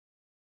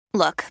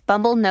Look,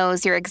 Bumble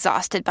knows you're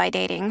exhausted by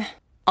dating.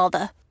 All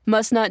the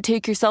must not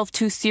take yourself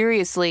too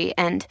seriously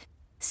and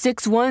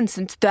 6'1"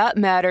 since that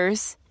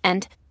matters.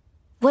 And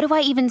what do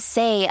I even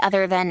say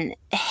other than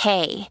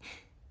hey?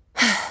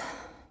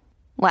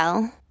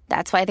 Well,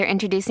 that's why they're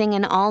introducing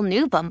an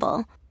all-new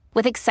Bumble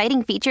with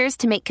exciting features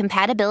to make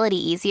compatibility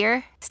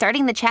easier,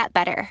 starting the chat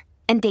better,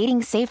 and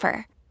dating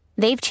safer.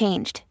 They've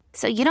changed,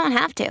 so you don't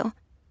have to.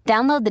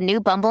 Download the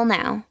new Bumble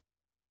now.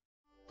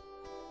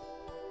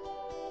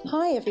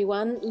 Hi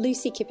everyone,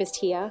 Lucy Kippist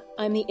here.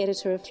 I'm the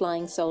editor of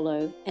Flying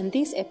Solo, and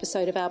this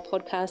episode of our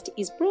podcast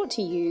is brought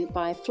to you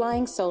by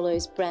Flying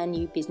Solo's brand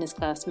new business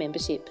class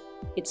membership.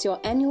 It's your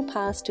annual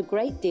pass to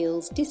great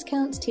deals,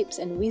 discounts, tips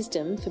and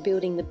wisdom for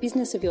building the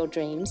business of your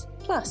dreams,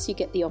 plus you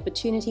get the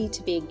opportunity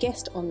to be a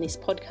guest on this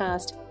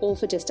podcast, all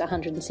for just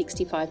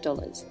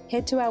 $165.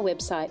 Head to our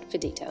website for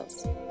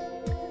details.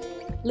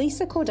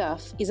 Lisa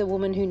Corduff is a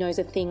woman who knows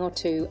a thing or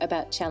two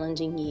about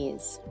challenging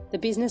years. The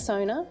business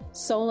owner,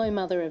 solo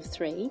mother of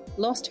 3,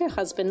 lost her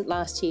husband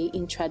last year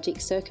in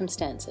tragic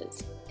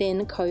circumstances.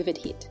 Then COVID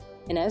hit.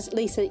 And as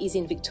Lisa is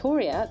in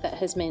Victoria, that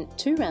has meant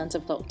 2 rounds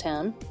of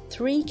lockdown,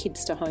 3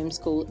 kids to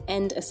homeschool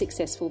and a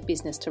successful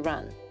business to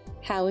run.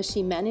 How has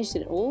she managed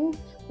it all?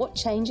 What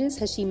changes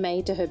has she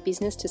made to her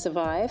business to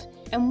survive?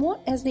 And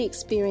what has the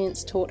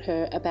experience taught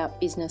her about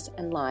business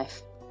and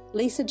life?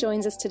 Lisa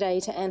joins us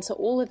today to answer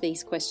all of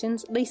these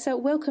questions. Lisa,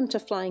 welcome to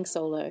Flying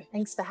Solo.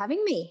 Thanks for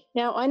having me.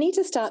 Now, I need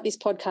to start this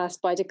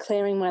podcast by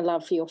declaring my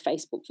love for your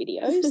Facebook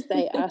videos.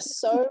 They are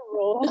so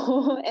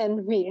raw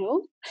and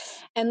real.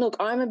 And look,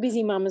 I'm a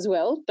busy mum as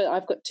well, but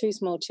I've got 2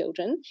 small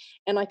children,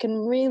 and I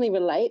can really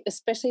relate,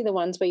 especially the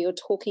ones where you're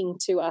talking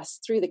to us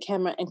through the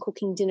camera and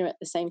cooking dinner at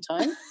the same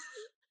time.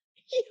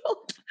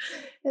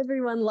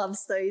 Everyone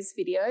loves those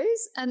videos.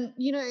 And,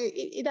 you know,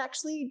 it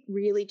actually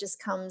really just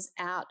comes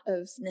out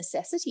of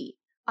necessity.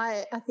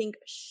 I think,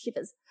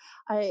 shivers,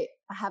 I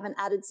haven't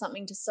added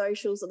something to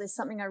socials, or there's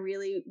something I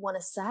really want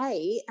to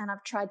say and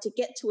I've tried to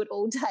get to it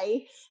all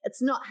day.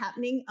 It's not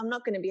happening. I'm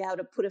not going to be able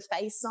to put a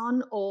face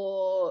on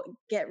or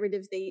get rid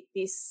of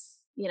this,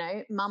 you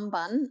know, mum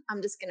bun.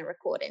 I'm just going to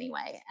record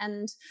anyway.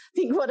 And I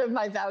think one of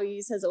my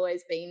values has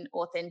always been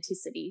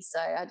authenticity. So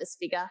I just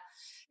figure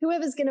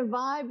whoever's going to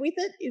vibe with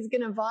it is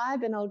going to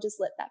vibe, and I'll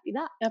just let that be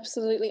that.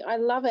 Absolutely. I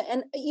love it.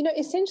 And, you know,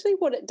 essentially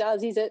what it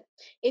does is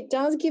it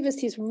does give us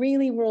this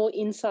really raw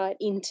insight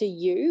into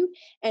you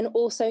and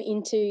also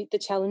into the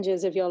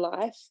challenges of your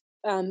life,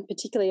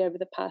 particularly over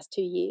the past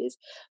 2 years.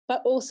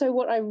 But also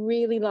what I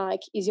really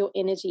like is your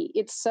energy.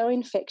 It's so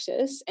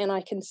infectious, and I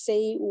can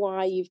see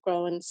why you've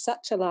grown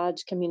such a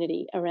large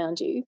community around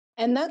you.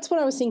 And that's what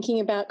I was thinking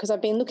about, because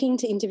I've been looking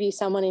to interview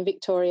someone in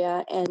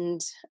Victoria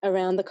and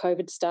around the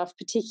COVID stuff,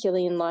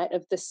 particularly in light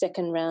of the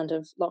second round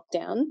of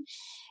lockdown.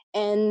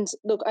 And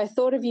look, I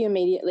thought of you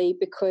immediately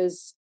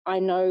because I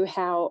know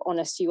how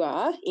honest you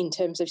are in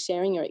terms of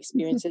sharing your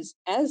experiences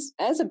as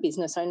a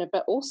business owner,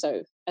 but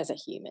also as a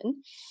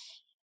human.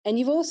 And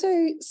you've also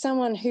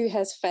someone who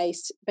has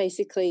faced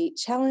basically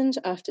challenge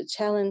after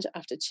challenge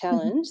after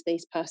challenge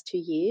these past 2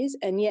 years,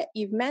 and yet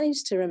you've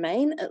managed to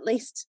remain, at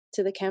least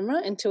to the camera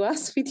and to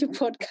us with your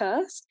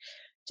podcast,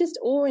 just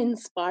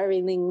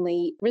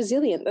awe-inspiringly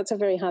resilient. That's a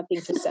very hard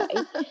thing to say.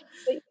 But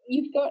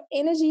you've got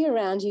energy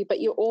around you,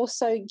 but you're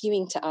also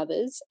giving to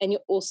others, and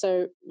you're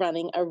also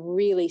running a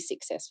really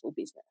successful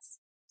business.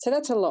 So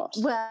that's a lot.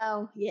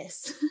 Well,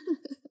 yes.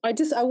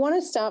 I want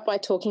to start by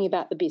talking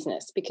about the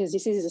business, because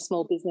this is a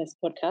small business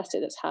podcast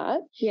at its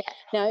heart. Yeah.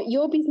 Now,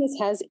 your business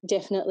has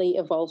definitely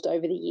evolved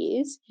over the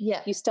years.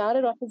 Yeah. You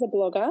started off as a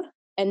blogger,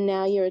 and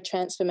now you're a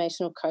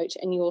transformational coach,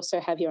 and you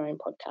also have your own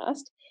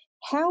podcast.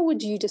 How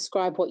would you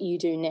describe what you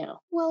do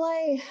now? Well,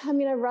 I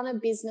run a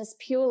business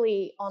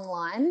purely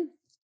online.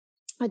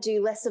 I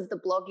do less of the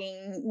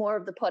blogging, more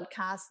of the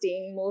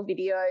podcasting, more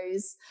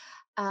videos,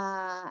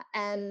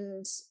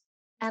 and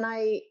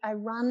I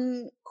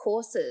run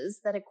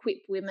courses that equip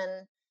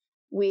women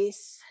with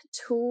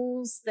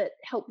tools that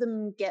help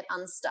them get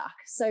unstuck.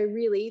 So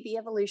really the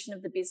evolution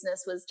of the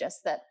business was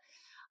just that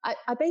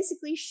I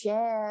basically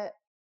share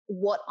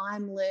what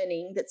I'm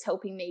learning that's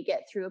helping me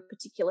get through a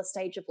particular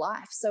stage of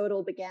life. So it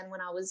all began when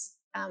I was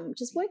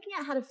just working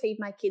out how to feed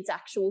my kids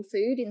actual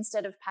food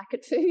instead of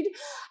packet food,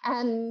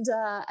 and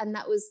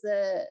that was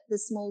the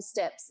small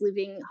steps,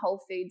 living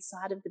whole food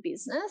side of the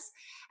business.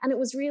 And it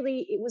was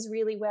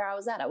really where I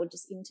was at. I would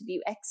just interview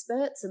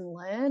experts and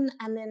learn,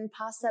 and then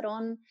pass that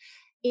on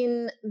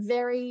in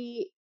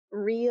very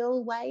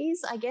real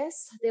ways, I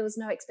guess. There was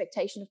no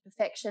expectation of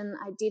perfection.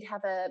 I did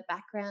have a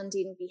background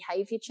in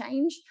behavior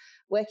change,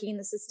 working in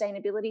the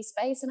sustainability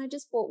space, and I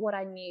just brought what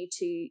I knew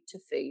to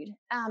food.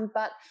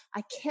 But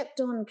I kept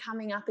on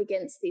coming up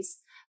against this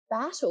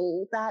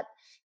battle that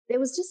there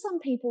was just some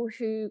people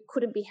who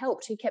couldn't be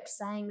helped, who kept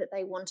saying that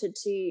they wanted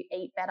to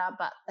eat better,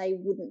 but they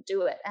wouldn't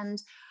do it.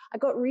 And I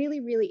got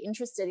really, really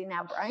interested in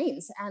our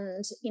brains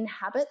and in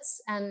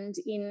habits and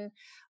in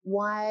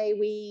why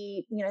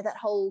we, that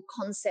whole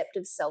concept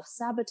of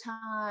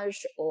self-sabotage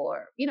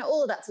or,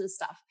 all of that sort of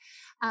stuff.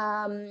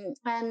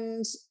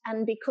 And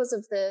because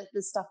of the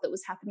stuff that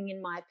was happening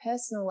in my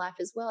personal life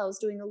as well, I was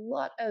doing a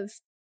lot of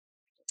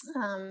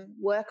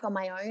work on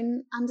my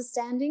own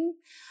understanding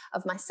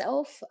of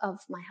myself, of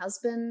my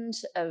husband,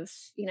 of,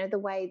 the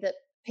way that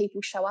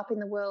people show up in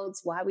the world,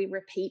 why we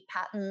repeat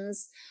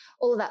patterns,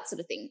 all of that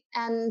sort of thing.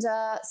 And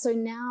so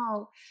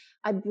now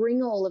I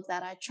bring all of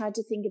that. I tried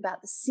to think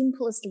about the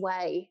simplest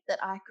way that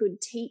I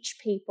could teach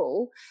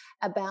people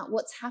about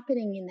what's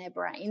happening in their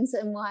brains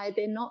and why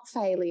they're not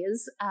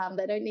failures.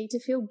 They don't need to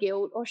feel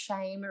guilt or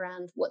shame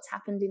around what's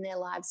happened in their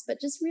lives, but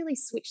just really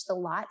switch the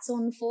lights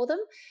on for them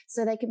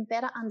so they can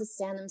better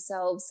understand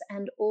themselves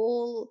and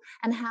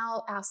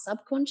how our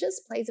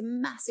subconscious plays a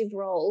massive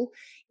role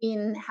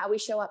in how we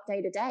show up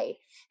day to day.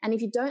 And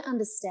if you don't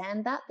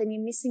understand that, then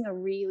you're missing a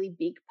really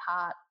big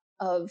part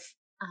of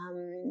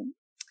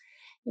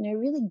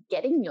really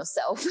getting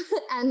yourself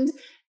and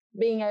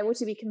being able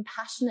to be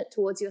compassionate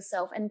towards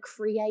yourself and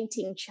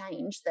creating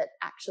change that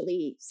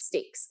actually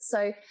sticks.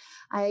 So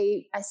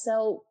I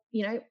sell,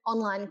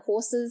 online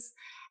courses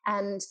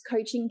and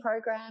coaching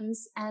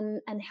programs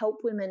and help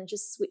women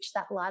just switch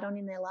that light on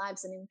in their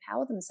lives and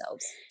empower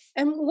themselves.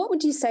 And what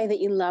would you say that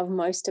you love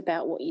most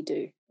about what you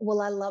do?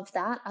 Well, I love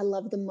that. I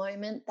love the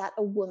moment that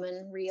a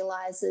woman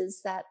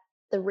realizes that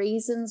the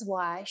reasons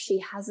why she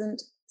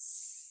hasn't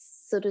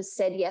sort of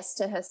said yes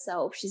to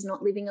herself, she's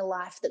not living a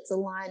life that's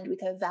aligned with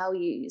her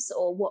values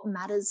or what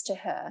matters to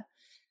her,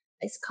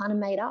 is kind of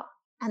made up,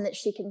 and that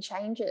she can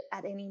change it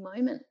at any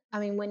moment.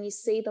 I mean, when you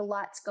see the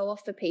lights go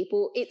off for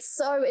people, it's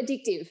so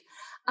addictive.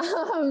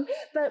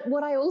 But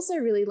what I also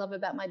really love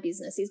about my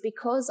business is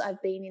because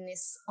I've been in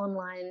this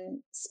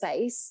online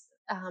space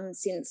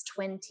since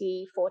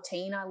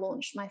 2014, I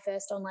launched my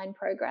first online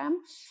program.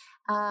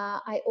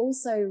 I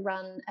also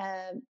run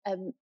a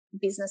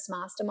business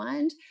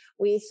mastermind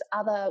with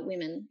other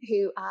women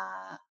who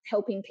are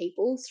helping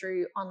people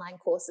through online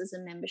courses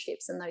and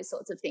memberships and those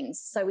sorts of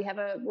things. So we have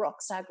a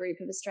rockstar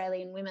group of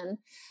Australian women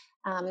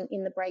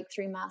in the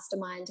Breakthrough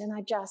Mastermind. And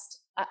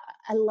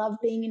I love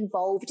being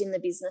involved in the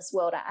business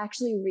world. I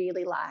actually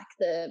really like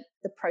the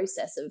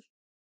process of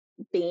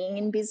being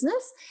in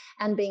business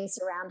and being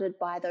surrounded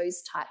by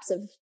those types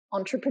of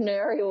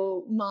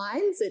entrepreneurial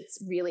minds.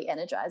 It's really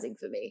energizing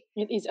for me.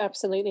 It is,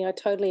 absolutely. I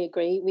totally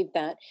agree with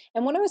that.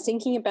 And when I was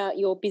thinking about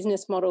your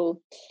business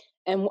model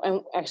and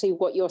actually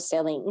what you're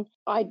selling,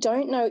 I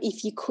don't know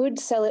if you could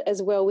sell it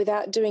as well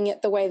without doing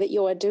it the way that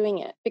you are doing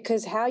it,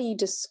 because how you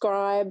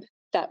describe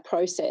that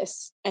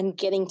process and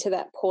getting to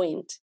that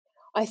point,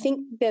 I think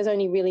there's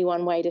only really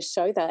one way to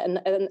show that and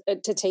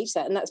to teach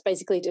that, and that's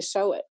basically to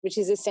show it, which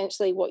is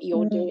essentially what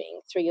you're doing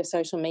through your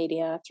social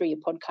media, through your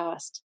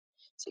podcast.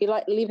 So you're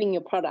like living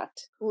your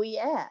product. Well,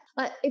 yeah.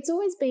 It's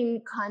always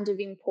been kind of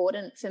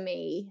important for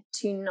me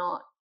to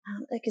not,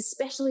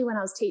 especially when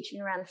I was teaching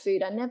around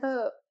food, I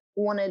never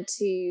wanted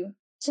to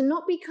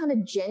not be kind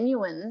of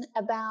genuine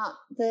about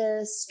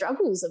the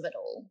struggles of it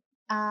all.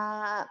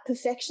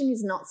 Perfection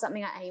is not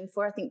something I aim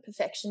for. I think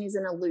perfection is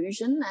an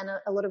illusion, and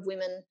a lot of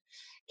women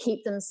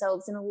keep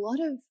themselves in a lot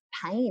of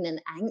pain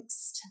and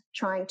angst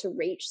trying to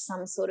reach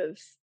some sort of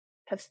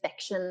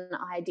perfection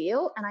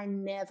ideal. And I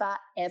never,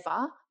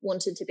 ever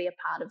wanted to be a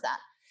part of that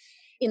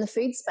in the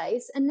food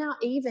space. And now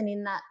even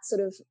in that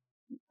sort of,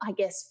 I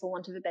guess, for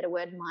want of a better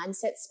word,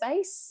 mindset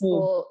space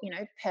or,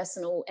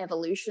 personal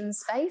evolution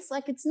space,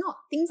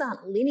 things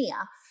aren't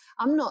linear.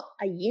 I'm not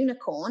a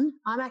unicorn.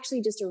 I'm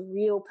actually just a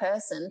real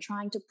person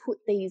trying to put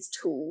these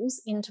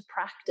tools into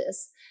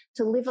practice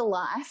to live a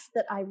life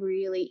that I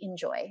really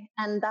enjoy.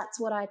 And that's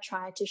what I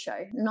try to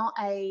show, not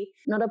a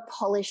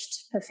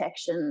polished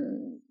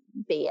perfection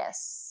BS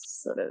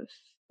sort of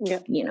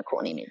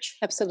unicorn image.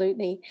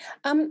 Absolutely.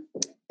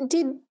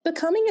 Did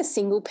becoming a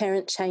single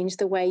parent change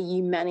the way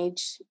you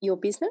manage your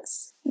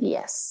business?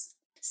 Yes.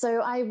 So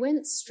I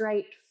went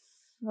straight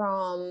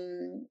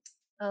from,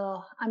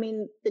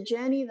 the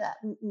journey that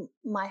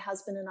my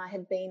husband and I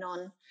had been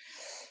on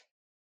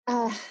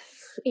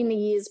in the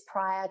years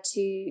prior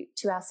to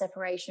our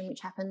separation,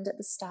 which happened at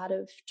the start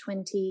of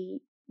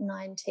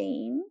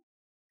 2019.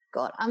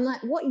 God, I'm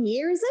like, what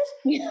year is it?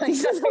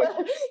 This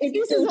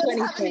is what's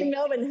happening in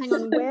Melbourne. Hang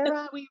on, where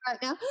are we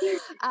right now?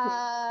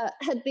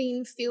 Had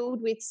been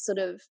filled with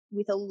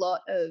with a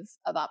lot of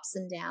ups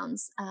and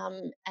downs.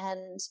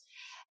 And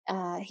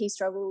he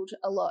struggled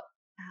a lot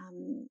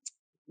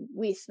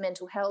with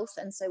mental health,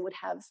 and so would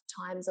have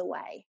times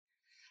away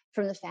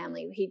from the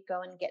family. He'd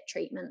go and get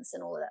treatments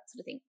and all of that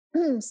sort of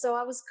thing. So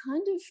I was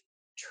kind of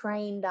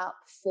trained up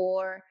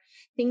for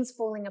things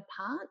falling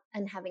apart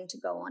and having to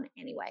go on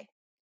anyway.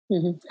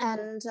 Mm-hmm.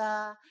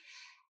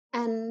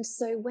 And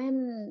so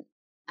when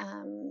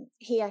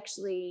he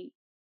actually,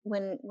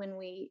 when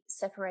we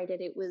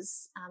separated, it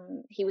was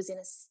he was in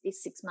this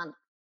 6-month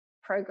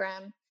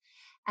program,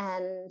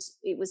 And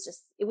it was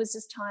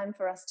just time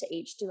for us to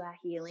each do our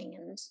healing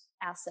and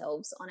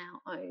ourselves on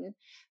our own.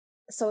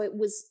 So it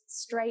was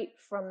straight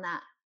from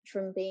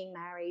being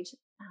married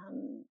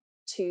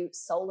to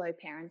solo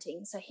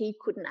parenting. So he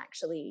couldn't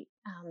actually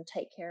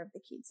take care of the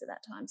kids at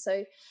that time.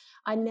 So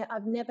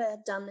I've never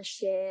done the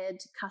shared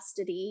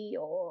custody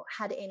or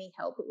had any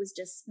help. It was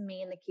just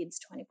me and the kids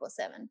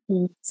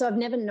 24/7. So I've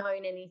never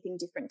known anything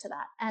different to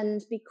that.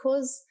 And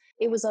because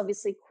it was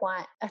obviously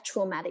quite a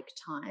traumatic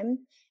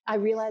time, I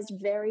realized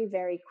very,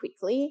 very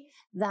quickly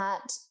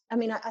that, I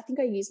mean, I think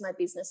I used my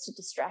business to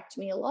distract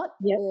me a lot,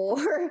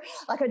 or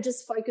like I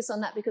just focus on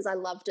that because I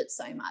loved it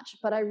so much.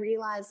 But I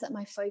realized that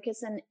my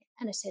focus and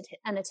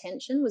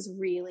attention was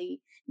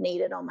really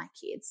needed on my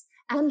kids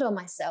and on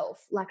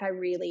myself. Like I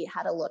really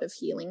had a lot of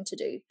healing to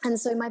do. And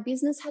so my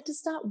business had to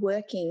start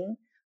working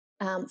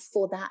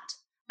for that.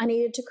 I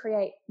needed to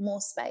create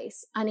more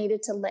space. I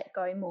needed to let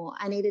go more.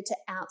 I needed to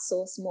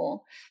outsource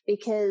more,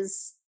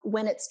 because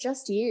when it's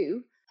just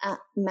you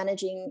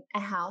managing a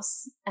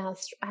house, I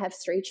have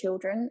 3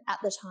 children at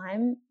the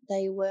time.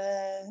 They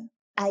were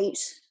 8,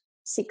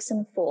 6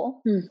 and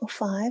 4 or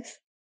 5.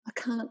 I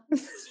can't.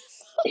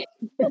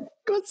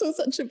 God, so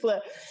such a blur.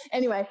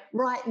 Anyway,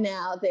 right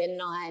now they're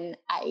 9,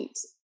 8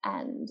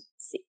 and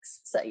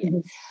 6. So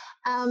yeah.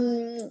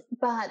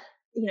 But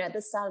you know, at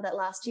the start of that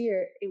last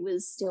year, it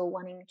was still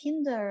 1 in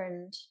kinder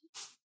and,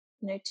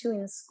 you know, 2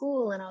 in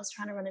school, and I was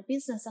trying to run a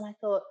business, and I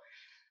thought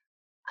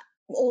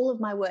all of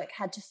my work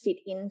had to fit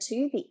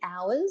into the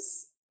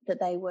hours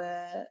that they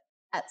were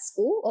at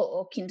school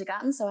or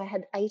kindergarten. So I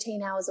had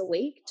 18 hours a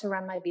week to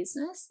run my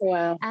business.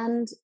 Wow.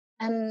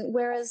 And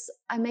whereas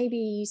I maybe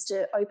used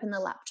to open the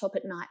laptop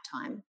at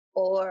nighttime,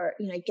 or,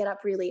 you know, get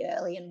up really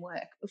early and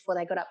work before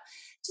they got up,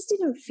 just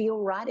didn't feel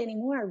right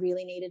anymore. I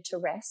really needed to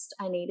rest.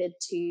 I needed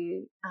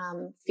to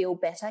feel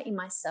better in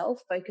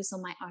myself, focus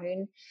on my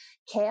own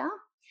care.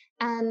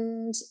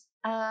 And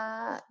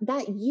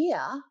that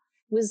year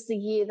was the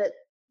year that,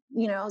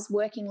 you know, I was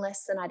working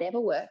less than I'd ever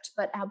worked,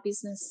 but our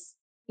business,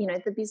 you know,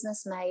 the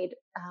business made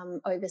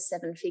over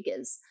 7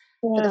 figures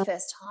for the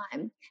first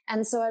time.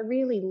 And so I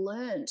really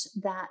learned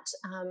that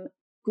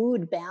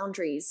good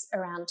boundaries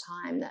around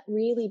time, that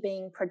really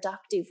being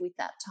productive with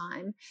that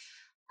time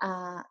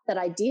that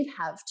I did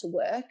have to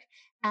work,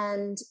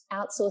 and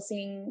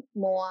outsourcing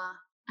more,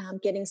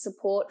 getting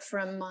support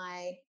from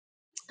my,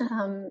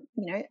 you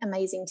know,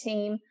 amazing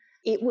team.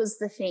 It was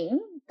the thing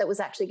that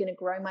was actually going to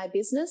grow my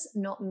business,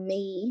 not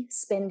me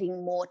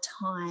spending more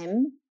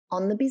time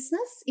on the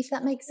business, if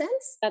that makes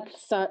sense.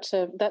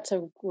 That's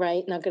a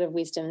great nugget of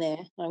wisdom there.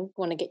 I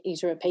want to get you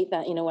to repeat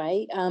that in a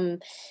way,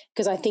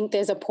 because I think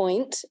there's a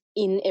point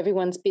in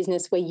everyone's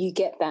business where you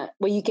get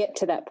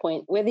to that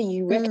point, whether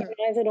you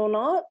recognize it or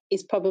not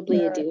is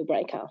probably a deal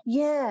breaker.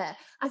 Yeah,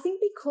 I think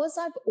because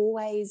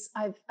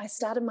I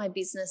started my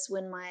business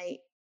when my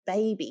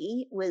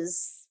baby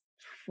was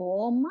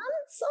 4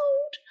 months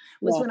old,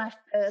 was when I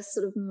first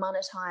sort of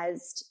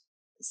monetized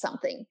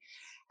something.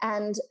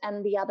 And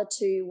the other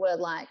 2 were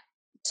like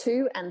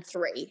 2 and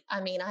 3.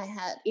 I mean,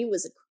 it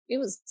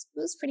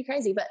was pretty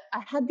crazy, but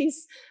I had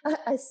this,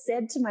 I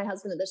said to my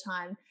husband at the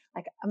time,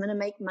 like, I'm going to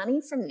make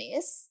money from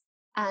this.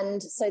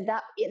 And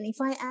if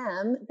I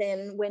am,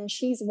 then when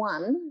she's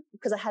 1,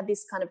 because I had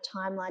this kind of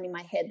timeline in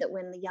my head that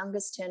when the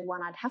youngest turned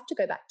 1, I'd have to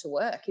go back to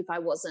work if I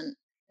wasn't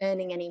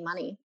earning any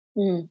money.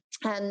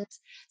 And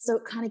so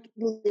it kind of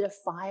lit a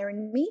fire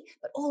in me,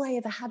 but all I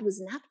ever had was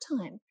nap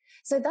time.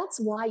 So that's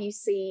why you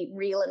see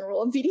real and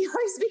raw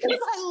videos, because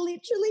I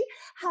literally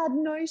had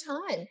no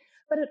time.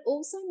 But it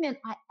also meant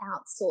I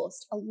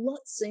outsourced a lot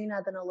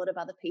sooner than a lot of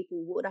other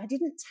people would. I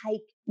didn't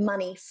take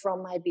money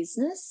from my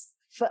business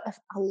for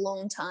a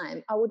long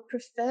time. I would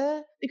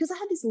prefer, because I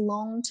had this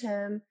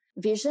long-term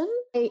vision,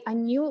 I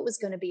knew it was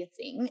going to be a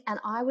thing,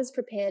 and I was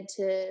prepared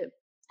to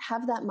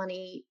have that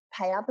money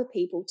pay other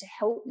people to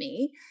help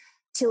me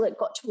till it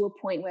got to a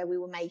point where we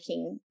were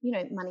making, you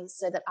know, money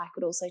so that I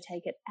could also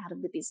take it out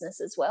of the business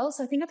as well.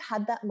 So I think I've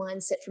had that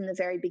mindset from the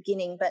very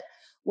beginning. But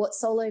what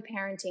solo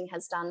parenting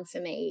has done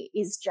for me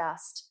is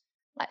just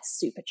like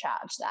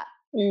supercharge that.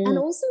 And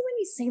also when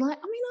you see, like,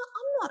 I mean,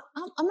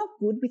 I'm not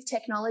good with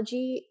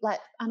technology, like,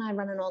 and I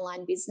run an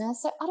online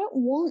business. So I don't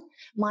want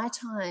my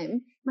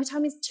time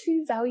is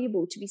too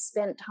valuable to be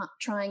spent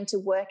trying to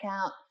work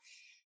out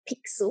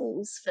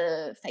pixels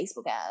for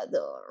Facebook ads,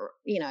 or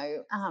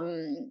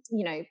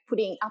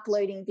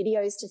uploading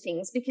videos to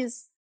things,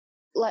 because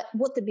like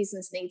what the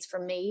business needs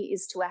from me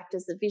is to act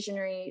as the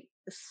visionary,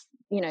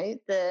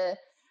 the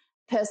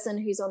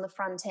person who's on the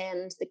front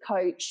end, the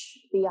coach,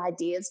 the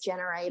ideas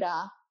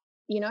generator,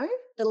 the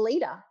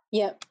leader.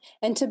 Yeah.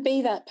 And to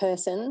be that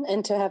person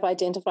and to have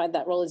identified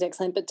that role is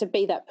excellent, but to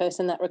be that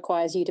person, that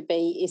requires you to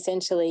be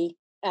essentially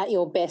at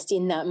your best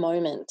in that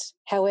moment,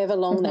 however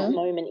long that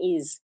moment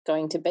is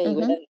going to be,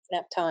 whether it's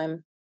nap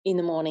time in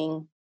the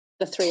morning,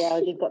 the 3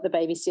 hours you've got the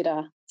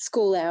babysitter,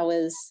 school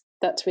hours.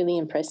 That's really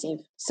impressive.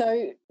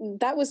 So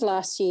that was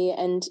last year,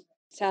 and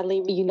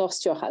Sadly, you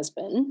lost your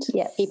husband.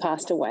 Yes. He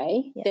passed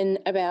away. Yep. Then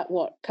about,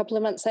 a couple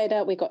of months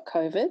later, we got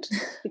COVID.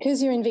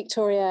 Because you're in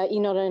Victoria, you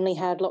not only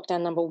had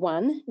lockdown number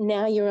 1,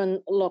 now you're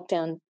on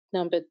lockdown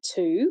number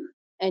 2,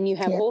 and you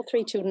have all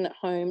 3 children at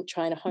home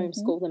trying to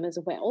homeschool them as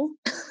well.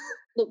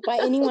 Look, by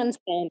anyone's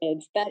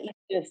standards, that is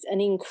just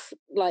an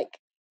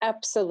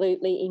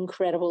absolutely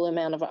incredible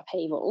amount of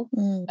upheaval.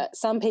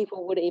 Some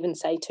people would even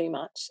say too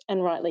much,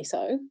 and rightly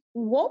so.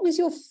 What was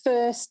your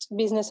first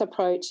business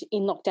approach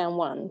in lockdown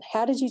 1?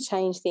 How did you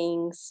change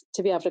things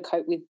to be able to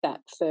cope with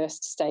that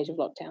first stage of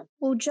lockdown?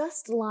 Well,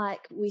 just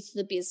like with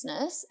the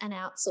business and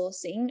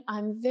outsourcing,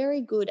 I'm very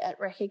good at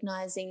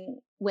recognizing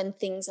when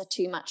things are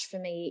too much for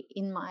me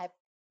in my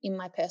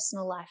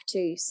personal life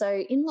too.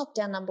 So in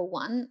lockdown number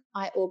 1,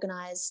 I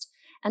organized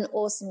an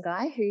awesome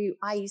guy who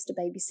I used to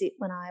babysit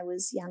when I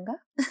was younger.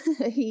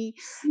 He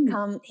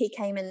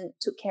came and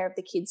took care of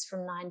the kids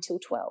from 9 till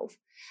 12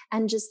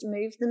 and just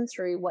moved them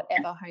through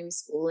whatever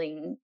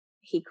homeschooling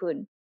he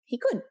could.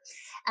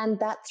 And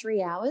that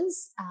 3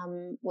 hours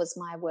was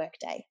my work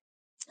day.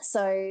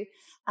 So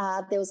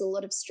there was a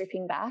lot of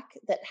stripping back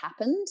that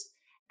happened,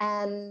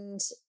 and,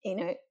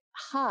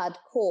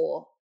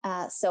 hardcore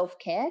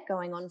self-care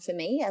going on for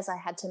me as I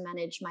had to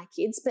manage my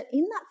kids. But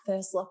in that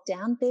first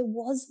lockdown, there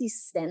was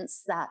this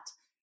sense that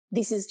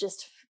this is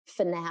just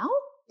for now.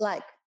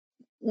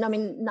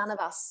 None of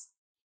us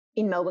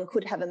in Melbourne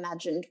could have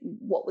imagined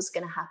what was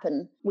going to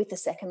happen with the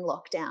second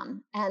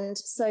lockdown. And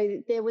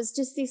so there was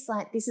just this,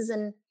 this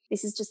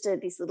is just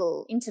this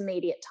little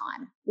intermediate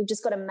time. We've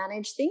just got to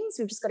manage things.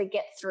 We've just got to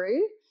get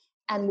through,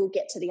 and we'll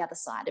get to the other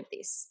side of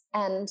this.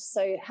 And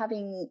so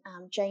having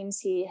James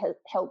here has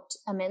helped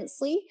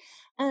immensely.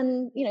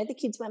 And, the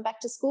kids went back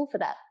to school for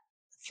that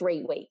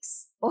 3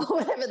 weeks or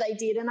whatever they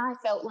did. And I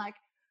felt like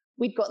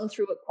we'd gotten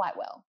through it quite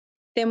well.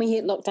 Then we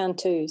hit lockdown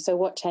 2. So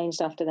what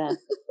changed after that?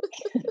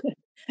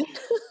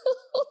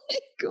 Oh, my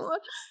God.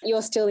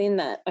 You're still in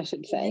that, I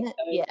should say.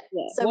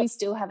 So we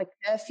still have a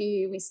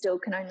curfew. We still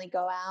can only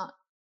go out.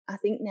 I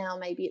think now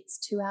maybe it's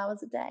 2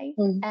 hours a day.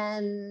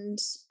 And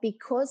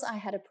because I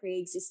had a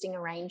pre-existing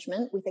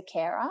arrangement with a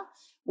carer,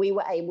 we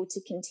were able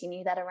to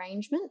continue that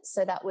arrangement.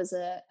 So that was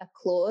a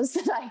clause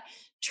that I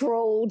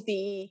trawled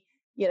the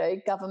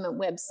government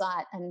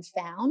website and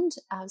found.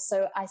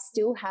 So I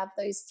still have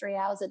those 3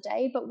 hours a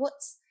day. But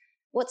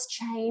what's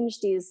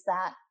changed is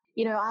that,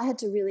 I had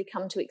to really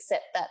come to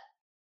accept that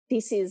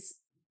this is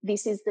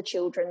the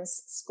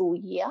children's school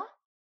year.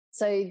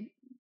 So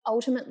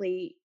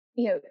ultimately,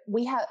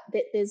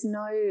 there's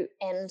no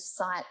end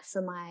sight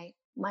for my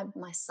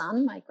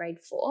son, my grade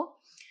 4.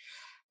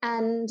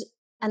 And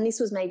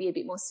this was maybe a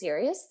bit more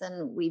serious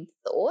than we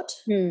thought.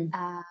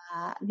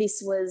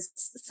 This was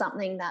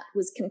something that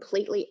was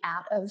completely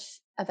out of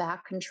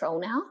our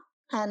control now.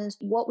 And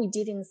what we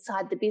did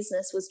inside the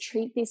business was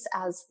treat this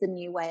as the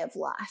new way of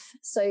life.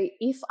 So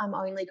if I'm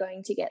only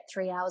going to get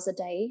 3 hours a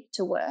day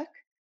to work,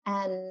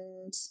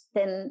 and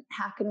then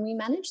how can we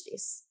manage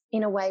this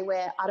in a way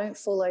where I don't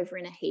fall over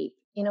in a heap,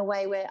 in a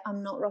way where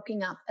I'm not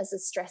rocking up as a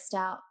stressed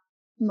out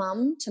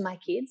mum to my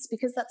kids,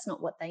 because that's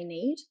not what they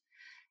need,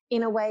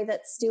 in a way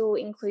that still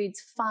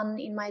includes fun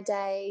in my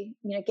day,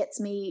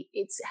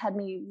 it's had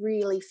me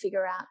really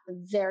figure out the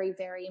very,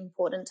 very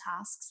important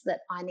tasks that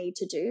I need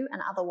to do,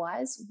 and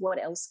otherwise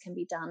what else can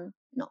be done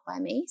not by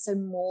me. So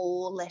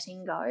more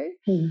letting go.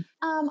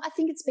 I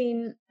think it's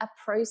been a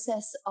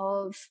process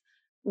of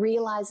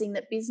realizing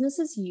that business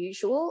as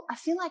usual, I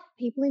feel like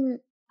people in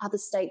other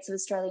states of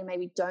Australia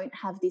maybe don't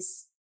have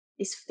this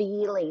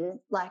feeling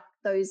like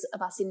those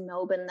of us in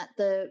Melbourne,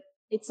 that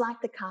it's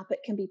like the carpet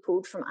can be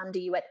pulled from under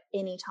you at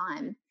any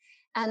time.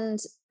 And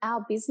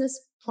our business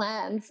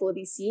plan for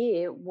this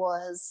year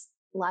was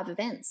live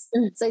events.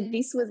 So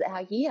this was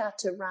our year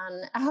to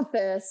run our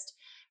first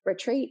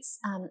retreats.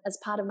 As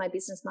part of my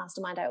business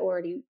mastermind,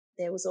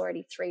 there was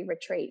already 3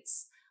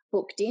 retreats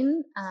booked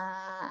in.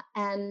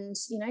 And,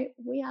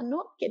 we are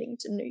not getting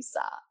to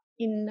Noosa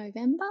in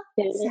November,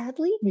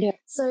 sadly.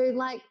 So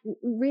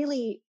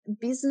really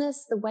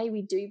business, the way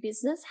we do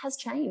business has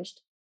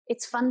changed.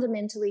 It's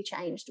fundamentally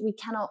changed. We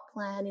cannot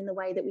plan in the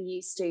way that we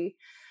used to.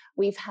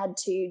 We've had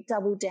to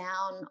double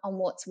down on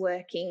what's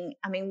working.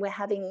 I mean,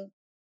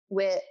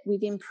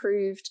 we've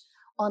improved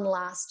on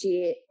last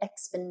year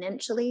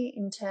exponentially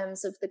in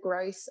terms of the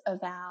growth of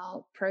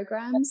our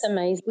programs. That's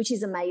amazing. Which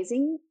is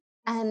amazing.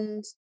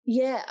 And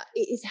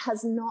it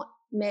has not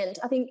meant,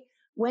 I think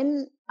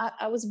when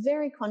I was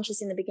very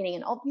conscious in the beginning,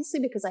 and obviously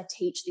because I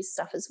teach this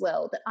stuff as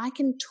well, that I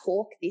can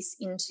talk this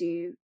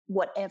into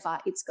whatever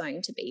it's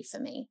going to be for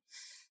me.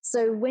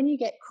 So when you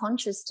get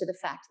conscious to the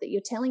fact that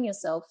you're telling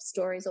yourself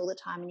stories all the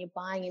time and you're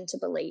buying into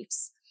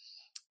beliefs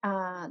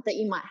that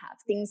you might have,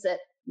 things that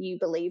you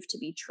believe to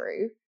be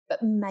true,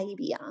 but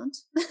maybe aren't,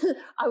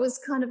 I was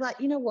kind of like,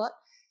 you know what,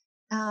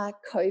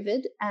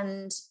 COVID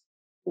and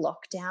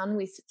lockdown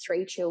with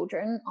 3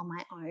 children on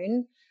my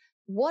own,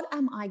 what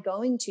am I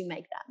going to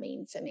make that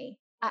mean for me?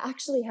 I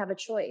actually have a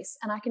choice,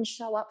 and I can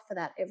show up for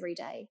that every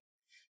day.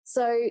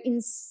 So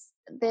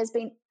there's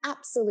been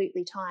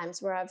absolutely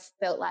times where I've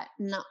felt like,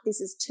 no,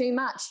 this is too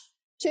much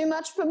too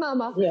much for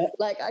mama. Yeah.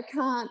 Like I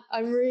can't,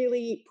 I'm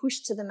really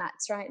pushed to the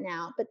max right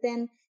now. But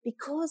then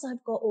because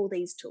I've got all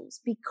these tools,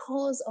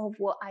 because of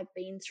what I've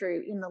been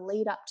through in the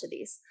lead up to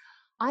this,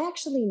 I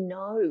actually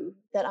know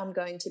that I'm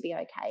going to be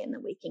okay and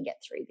that we can get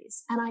through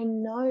this. And I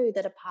know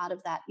that a part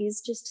of that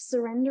is just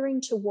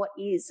surrendering to what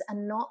is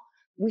and not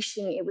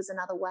wishing it was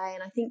another way.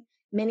 And I think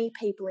many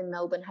people in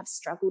Melbourne have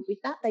struggled with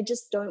that. They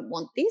just don't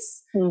want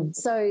this.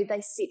 So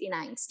they sit in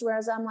angst.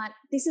 Whereas I'm like,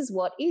 this is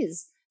what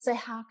is. So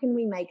how can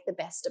we make the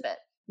best of it?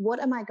 What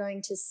am I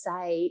going to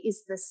say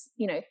is this,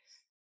 you know,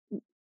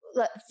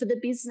 for the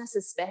business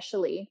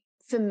especially,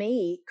 for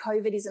me,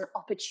 COVID is an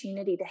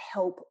opportunity to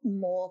help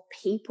more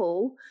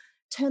people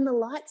turn the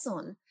lights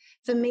on.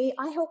 For me,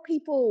 I help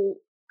people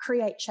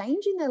create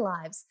change in their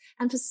lives.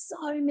 And for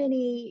so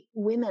many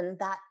women,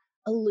 that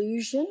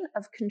illusion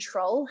of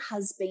control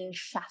has been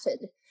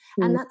shattered.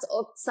 And that's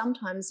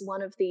sometimes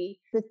one of the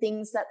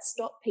things that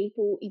stop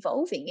people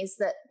evolving, is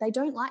that they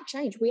don't like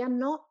change. We are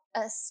not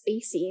a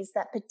species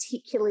that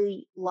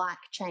particularly like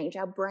change.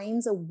 Our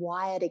brains are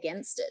wired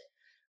against it.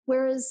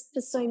 Whereas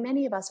for so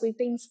many of us, we've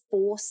been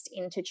forced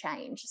into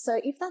change. So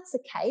if that's the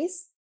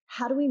case,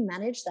 how do we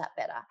manage that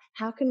better?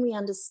 How can we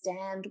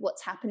understand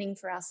what's happening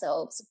for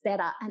ourselves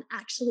better and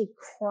actually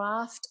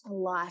craft a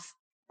life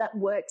that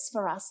works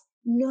for us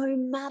no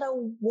matter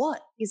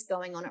what is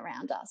going on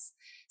around us?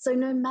 So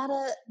no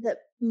matter that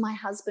my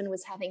husband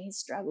was having his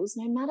struggles,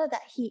 no matter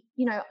that he,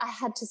 you know, I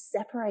had to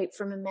separate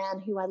from a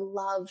man who I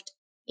loved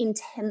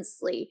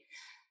intensely,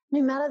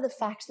 no matter the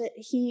fact that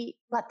he,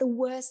 like the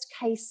worst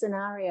case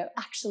scenario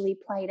actually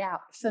played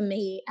out for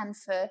me and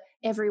for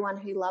everyone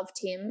who loved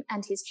him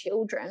and his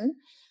children,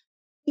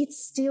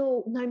 it's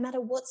still, no matter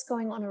what's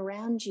going on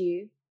around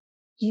you,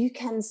 you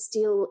can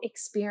still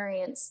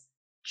experience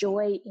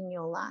joy in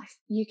your life.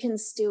 You can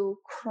still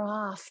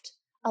craft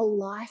a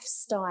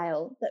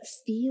lifestyle that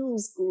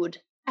feels good.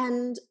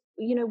 And,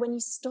 you know, when you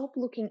stop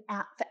looking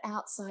out for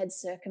outside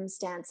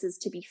circumstances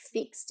to be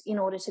fixed in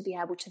order to be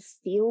able to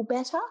feel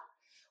better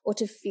or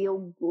to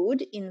feel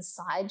good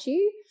inside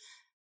you,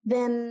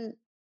 then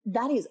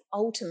that is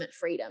ultimate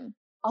freedom,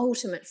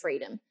 ultimate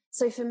freedom.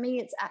 So for me,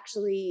 it's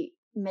actually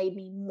made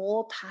me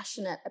more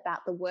passionate about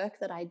the work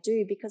that I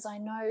do, because I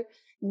know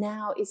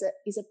now is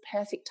a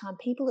perfect time.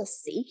 People are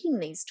seeking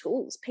these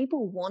tools.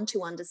 People want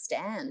to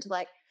understand,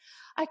 like,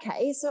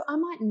 okay, so I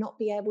might not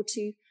be able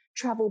to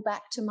travel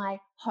back to my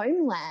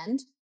homeland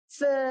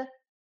for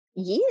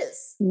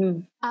years.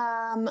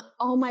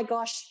 Oh my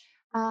gosh,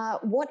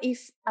 what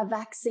if a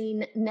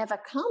vaccine never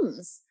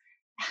comes?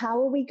 How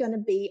are we going to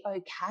be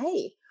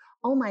okay?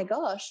 Oh my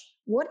gosh,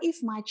 what if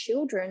my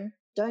children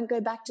don't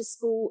go back to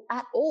school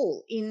at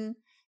all in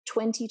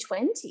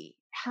 2020?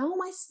 How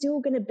am I still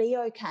going to be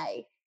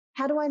okay?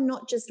 How do I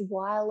not just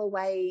while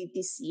away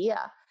this year?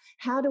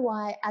 How do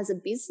I, as a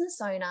business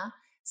owner,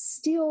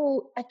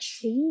 still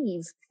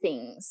achieve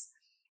things?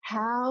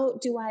 How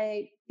do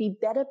I be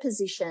better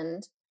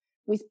positioned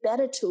with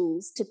better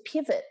tools to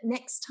pivot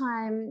next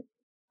time?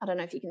 I don't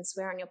know if you can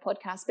swear on your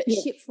podcast, but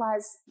shit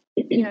flies,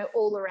 you know,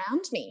 all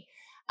around me.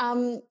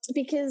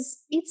 Because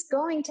it's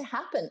going to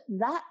happen.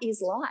 That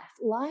is life.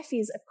 Life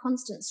is a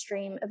constant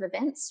stream of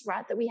events,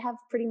 right, that we have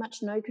pretty much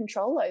no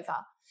control over.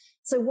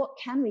 So what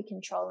can we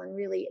control? And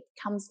really it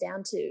comes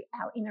down to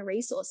our inner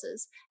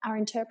resources, our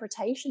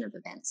interpretation of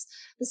events,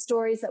 the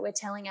stories that we're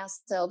telling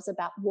ourselves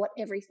about what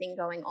everything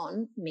going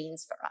on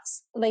means for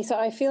us. Lisa,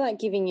 I feel like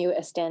giving you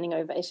a standing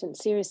ovation,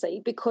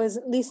 seriously, because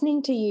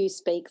listening to you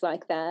speak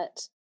like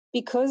that,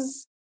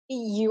 because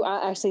you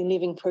are actually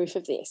living proof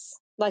of this.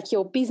 Like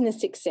your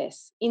business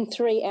success, in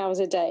 3 hours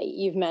a day,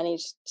 you've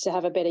managed to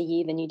have a better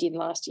year than you did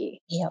last year.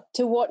 Yep.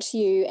 To watch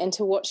you and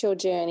to watch your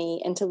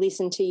journey and to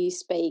listen to you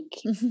speak,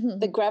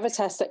 the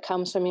gravitas that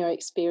comes from your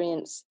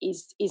experience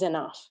is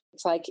enough.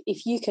 It's like,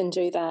 if you can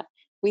do that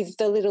with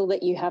the little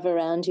that you have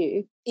around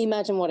you,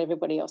 imagine what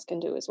everybody else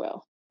can do as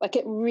well. Like,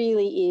 it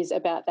really is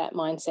about that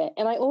mindset.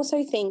 And I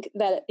also think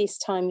that at this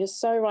time, you're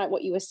so right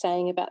what you were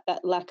saying about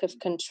that lack of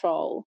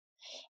control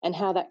and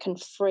how that can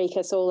freak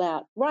us all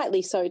out.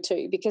 Rightly so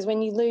too, because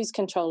when you lose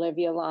control over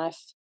your life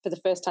for the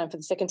first time, for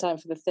the second time,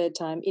 for the third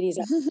time, it is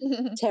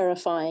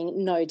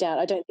terrifying, no doubt.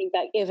 I don't think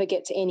that ever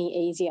gets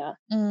any easier.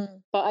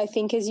 But I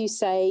think, as you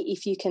say,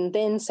 if you can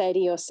then say to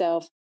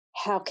yourself,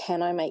 how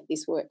can I make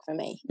this work for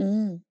me?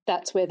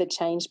 That's where the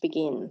change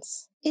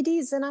begins. It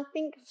is. And I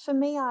think for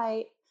me,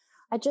 I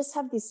just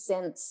have this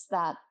sense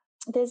that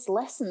there's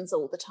lessons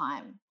all the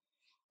time.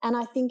 And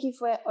I think if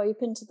we're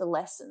open to the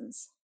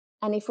lessons,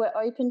 and if we're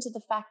open to the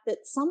fact that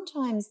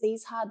sometimes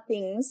these hard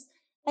things,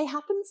 they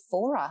happen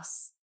for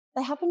us.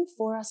 They happen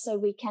for us so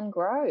we can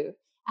grow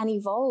and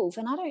evolve.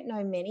 And I don't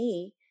know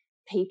many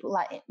people,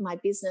 like my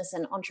business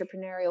and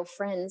entrepreneurial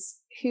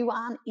friends, who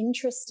aren't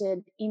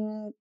interested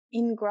in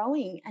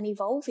growing and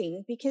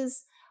evolving,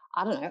 because,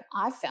 I don't know,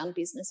 I've found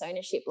business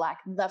ownership like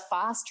the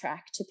fast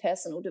track to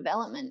personal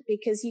development,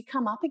 because you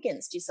come up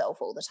against yourself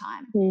all the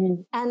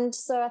time. And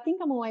so I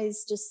think I'm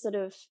always just sort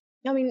of,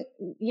 I mean,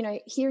 you know,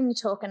 hearing you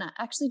talk, and I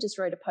actually just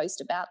wrote a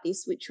post about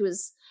this, which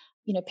was,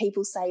 you know,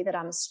 people say that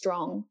I'm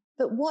strong,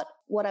 But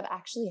what I've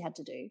actually had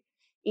to do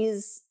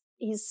is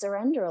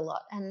surrender a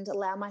lot and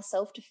allow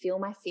myself to feel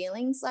my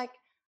feelings. Like,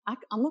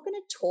 I'm not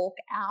going to talk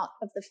out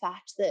of the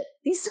fact that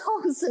this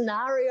whole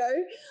scenario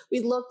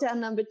with lockdown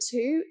number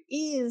 2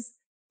 is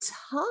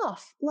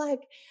tough.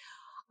 Like,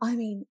 I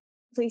mean,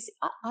 please,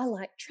 I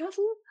like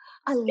travel.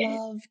 I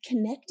love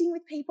connecting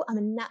with people. I'm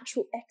a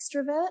natural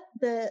extrovert.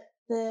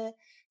 The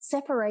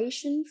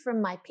separation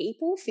from my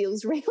people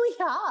feels really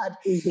hard,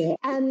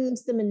 and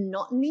the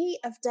monotony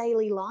of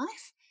daily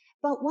life.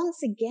 But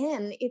once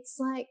again, it's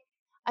like,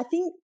 I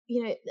think,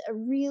 a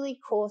really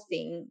core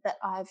thing that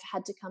I've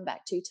had to come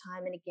back to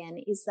time and again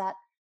is that,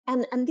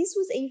 and this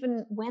was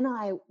even when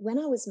I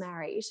was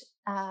married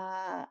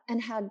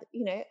and had,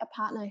 a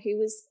partner who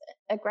was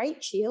a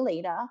great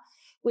cheerleader,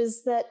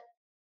 was that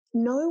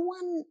no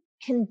one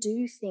can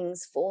do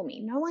things for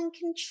me. No one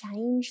can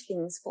change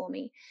things for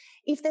me.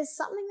 If there's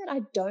something that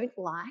I don't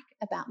like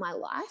about my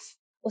life,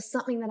 or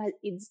something that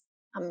is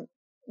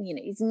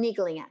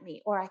niggling at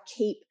me, or I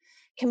keep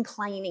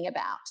complaining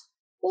about,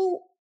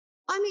 well,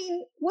 I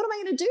mean, what am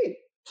I going to do?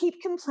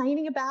 Keep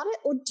complaining about it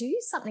or do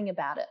something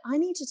about it? I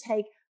need to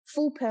take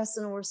full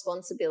personal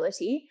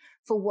responsibility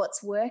for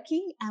what's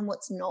working and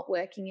what's not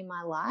working in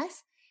my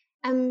life,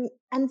 and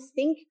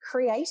think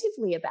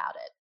creatively about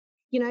it.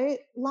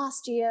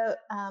 Last year,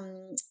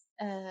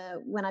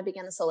 when I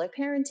began the solo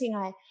parenting,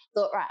 I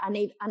thought, right, I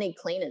need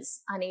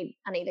cleaners. I need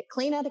a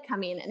cleaner to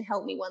come in and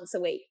help me once a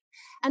week.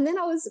 And then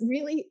I was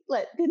really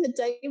then the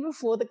day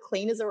before the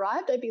cleaners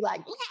arrived, I'd be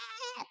like,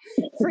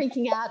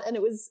 freaking out. And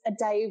it was a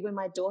day when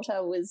my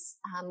daughter was,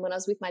 when I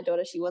was with my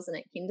daughter, she wasn't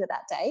at kinder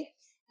that day.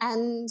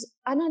 And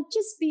I'd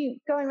just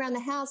be going around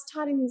the house,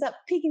 tidying things up,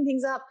 picking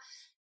things up,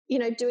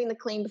 doing the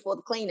clean before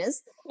the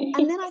cleaners.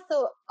 And then I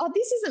thought, oh,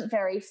 this isn't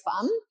very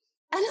fun.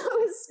 And I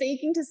was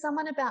speaking to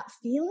someone about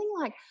feeling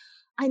like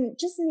I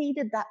just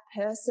needed that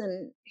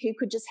person who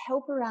could just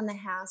help around the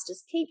house,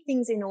 just keep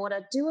things in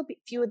order, do a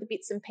few of the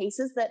bits and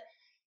pieces that,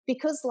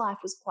 because life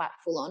was quite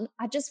full on,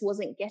 I just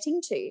wasn't getting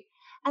to.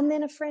 And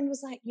then a friend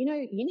was like, you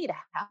need a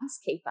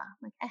housekeeper. I'm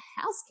like,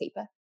 a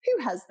housekeeper?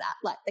 Who has that?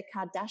 Like the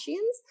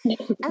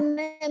Kardashians? and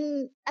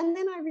then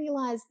I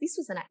realized this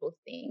was an actual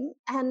thing.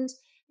 And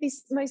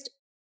this most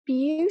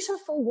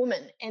beautiful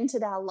woman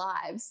entered our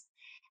lives.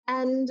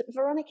 And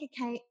Veronica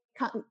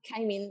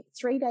came in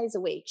 3 days a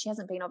week. She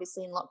hasn't been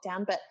obviously in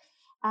lockdown, but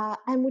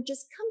and would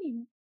just come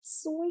in,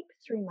 sweep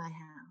through my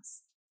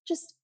house,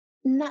 just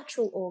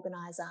natural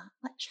organizer,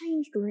 like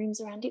changed rooms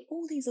around, did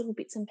all these little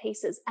bits and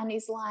pieces, and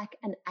is like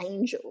an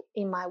angel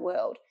in my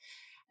world.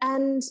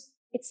 And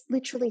it's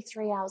literally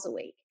 3 hours a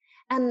week.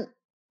 And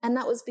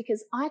that was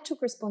because I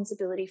took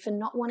responsibility for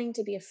not wanting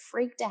to be a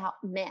freaked out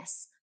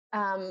mess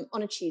on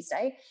a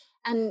Tuesday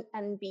and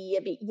be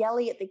a bit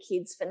yelly at the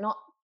kids for not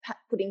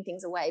putting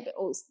things away,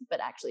 but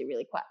actually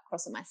really quite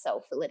cross on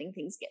myself for letting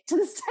things get to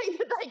the state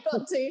that they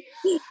got to.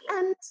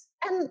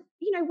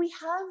 And we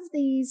have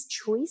these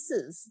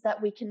choices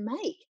that we can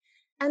make.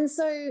 And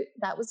so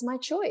that was my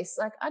choice.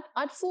 Like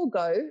I'd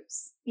forego,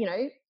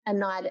 a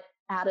night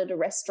out at a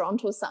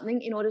restaurant or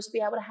something in order to be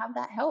able to have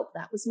that help.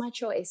 That was my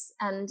choice.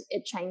 And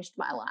it changed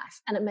my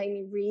life. And it made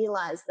me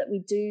realize that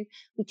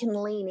we can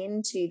lean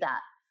into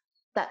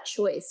that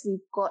choice. We've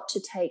got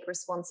to take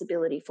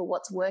responsibility for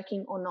what's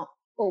working or not,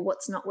 or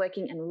what's not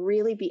working, and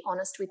really be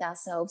honest with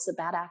ourselves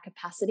about our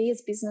capacity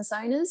as business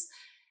owners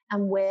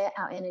and where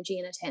our energy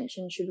and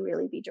attention should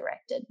really be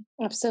directed.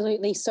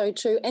 Absolutely, so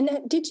true. And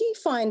did you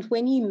find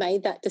when you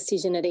made that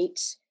decision at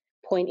each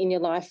point in your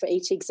life, for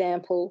each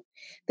example,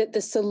 that the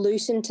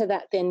solution to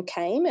that then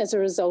came as a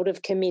result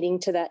of committing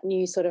to that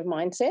new sort of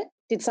mindset?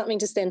 Did something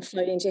just then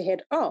float into your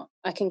head, oh,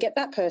 I can get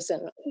that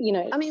person,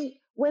 I mean,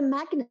 we're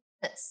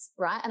magnets,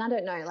 right? And I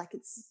don't know, like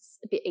it's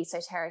a bit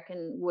esoteric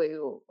and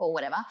woo or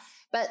whatever,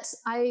 but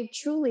I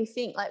truly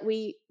think like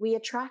we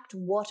attract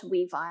what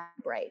we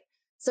vibrate.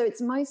 So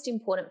it's most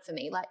important for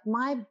me, like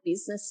my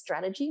business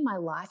strategy, my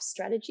life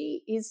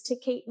strategy is to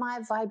keep my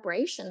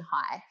vibration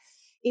high,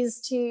 is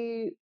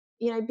to,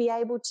 be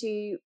able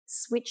to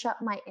switch up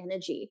my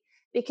energy,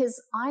 because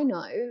I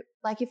know,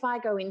 like if I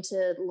go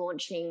into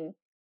launching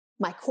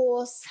my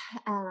course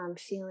and I'm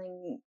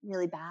feeling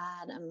really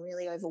bad, I'm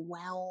really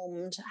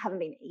overwhelmed, I haven't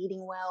been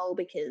eating well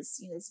because,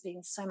 there's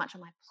been so much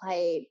on my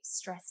plate,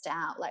 stressed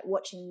out, like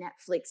watching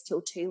Netflix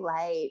till too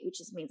late, which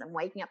just means I'm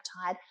waking up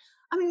tired.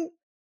 I mean,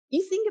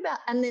 you think about,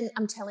 and then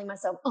I'm telling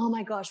myself, oh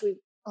my gosh,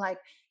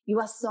 you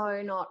are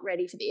so not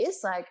ready for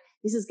this. Like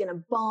this is going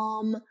to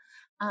bomb.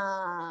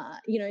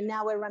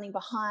 Now we're running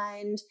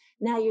behind.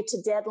 Now you're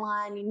to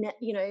deadline.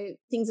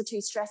 Things are too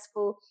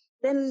stressful.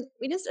 Then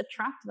we just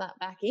attract that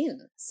back in.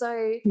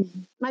 So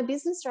my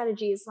business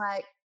strategy is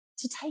like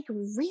to take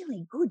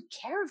really good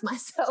care of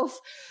myself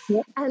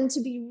and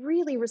to be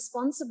really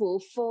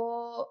responsible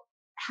for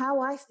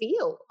how I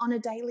feel on a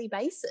daily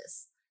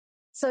basis.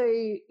 So,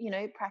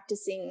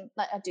 practicing,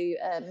 like I do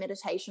a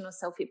meditation or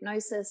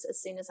self-hypnosis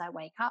as soon as I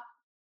wake up,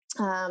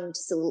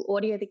 just a little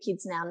audio. The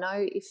kids now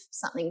know if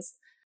something's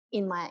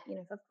in my,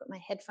 if I've got my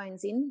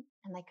headphones in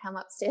and they come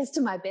upstairs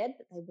to my bed,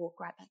 but they walk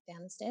right back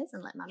down the stairs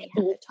and let mummy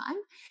have her time.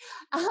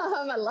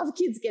 I love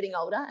kids getting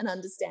older and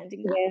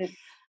understanding that. Yeah.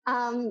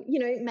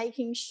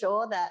 Making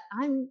sure that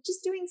I'm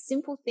just doing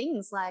simple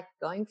things like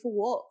going for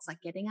walks,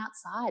 like getting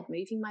outside,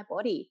 moving my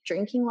body,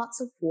 drinking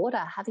lots of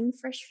water, having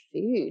fresh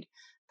food,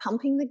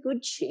 pumping the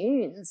good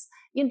tunes,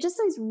 just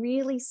those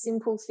really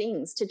simple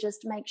things to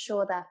just make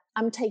sure that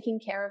I'm taking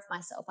care of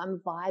myself.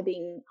 I'm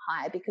vibing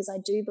high, because I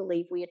do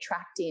believe we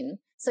attract in.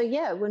 So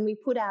yeah, when we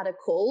put out a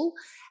call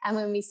and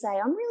when we say,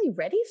 I'm really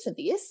ready for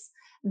this,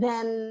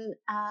 then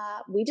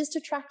we just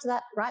attract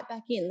that right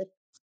back in.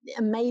 The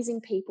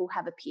amazing people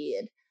have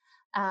appeared.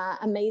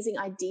 Amazing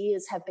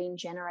ideas have been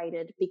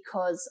generated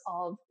because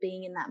of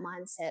being in that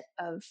mindset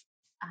of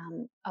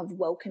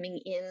welcoming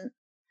in.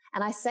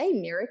 And I say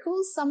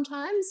miracles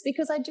sometimes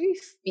because I do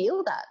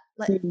feel that.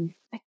 Like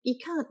you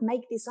can't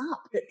make this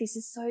up, that this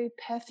is so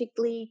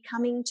perfectly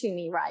coming to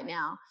me right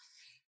now.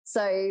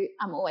 So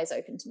I'm always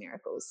open to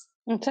miracles.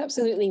 It's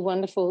absolutely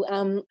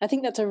wonderful. I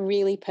think that's a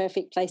really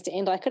perfect place to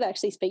end. I could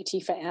actually speak to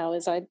you for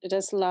hours. I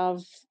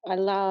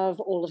love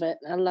all of it.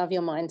 I love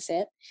your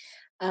mindset.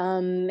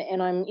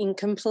 And I'm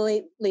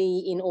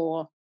completely in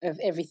awe of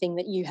everything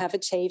that you have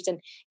achieved and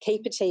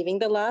keep achieving.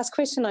 The last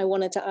question I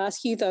wanted to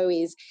ask you, though,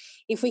 is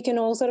if we can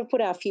all sort of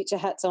put our future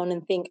hats on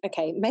and think,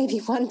 okay, maybe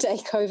one day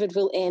COVID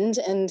will end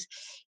and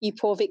you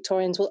poor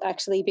Victorians will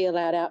actually be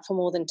allowed out for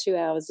more than 2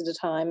 hours at a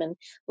time and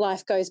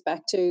life goes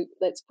back to,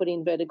 let's put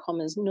inverted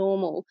commas,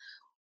 normal.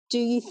 Do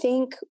you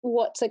think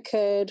what's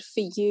occurred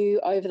for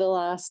you over the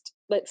last,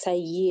 let's say,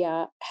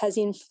 year has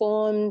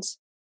informed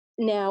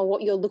now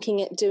what you're looking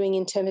at doing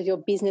in terms of your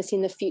business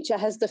in the future?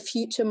 Has the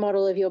future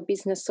model of your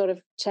business sort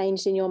of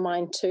changed in your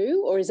mind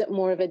too, or is it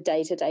more of a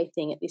day-to-day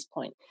thing at this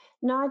point?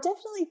 No, I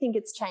definitely think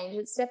it's changed.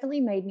 It's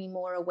definitely made me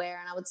more aware,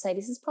 and I would say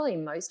this is probably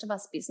most of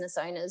us business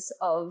owners,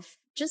 of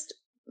just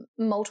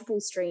multiple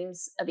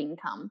streams of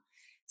income.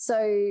 So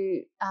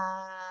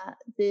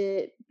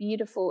the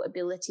beautiful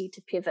ability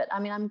to pivot. I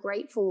mean, I'm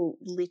grateful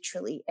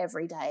literally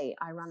every day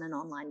I run an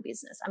online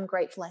business. I'm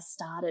grateful I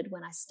started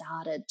when I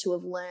started, to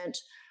have learned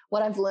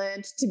what I've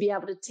learned, to be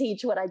able to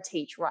teach what I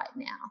teach right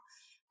now.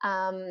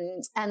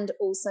 And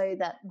also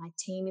that my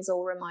team is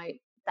all remote,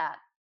 that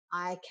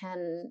I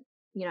can,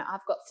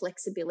 I've got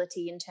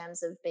flexibility in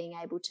terms of being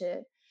able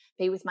to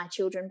be with my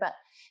children. But,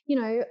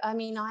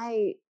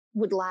 I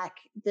would like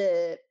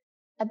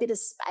a bit of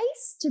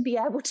space to be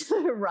able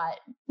to write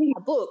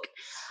a book.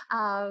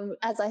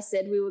 As I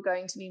said, we were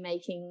going to be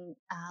making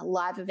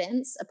live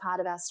events a part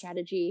of our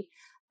strategy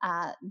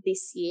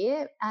this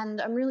year,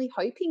 and I'm really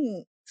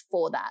hoping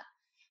for that.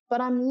 But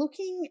I'm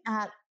looking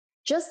at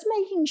just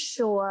making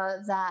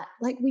sure that,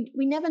 like,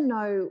 we never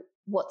know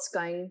what's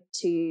going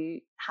to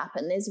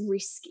happen. There's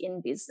risk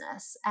in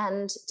business,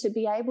 and to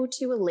be able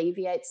to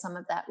alleviate some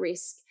of that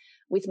risk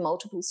with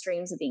multiple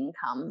streams of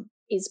income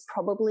is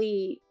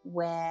probably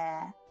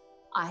where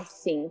I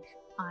think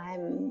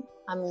I'm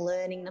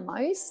learning the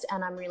most,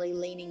 and I'm really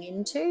leaning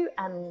into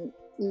and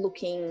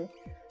looking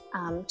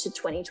to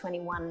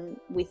 2021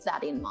 with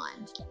that in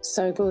mind.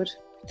 So good.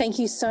 Thank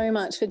you so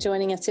much for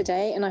joining us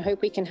today, and I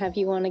hope we can have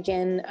you on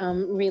again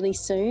really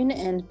soon,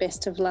 and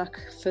best of luck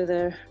for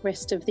the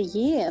rest of the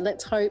year.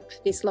 Let's hope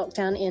this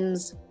lockdown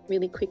ends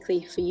really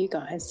quickly for you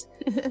guys.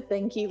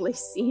 Thank you,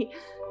 Lucy.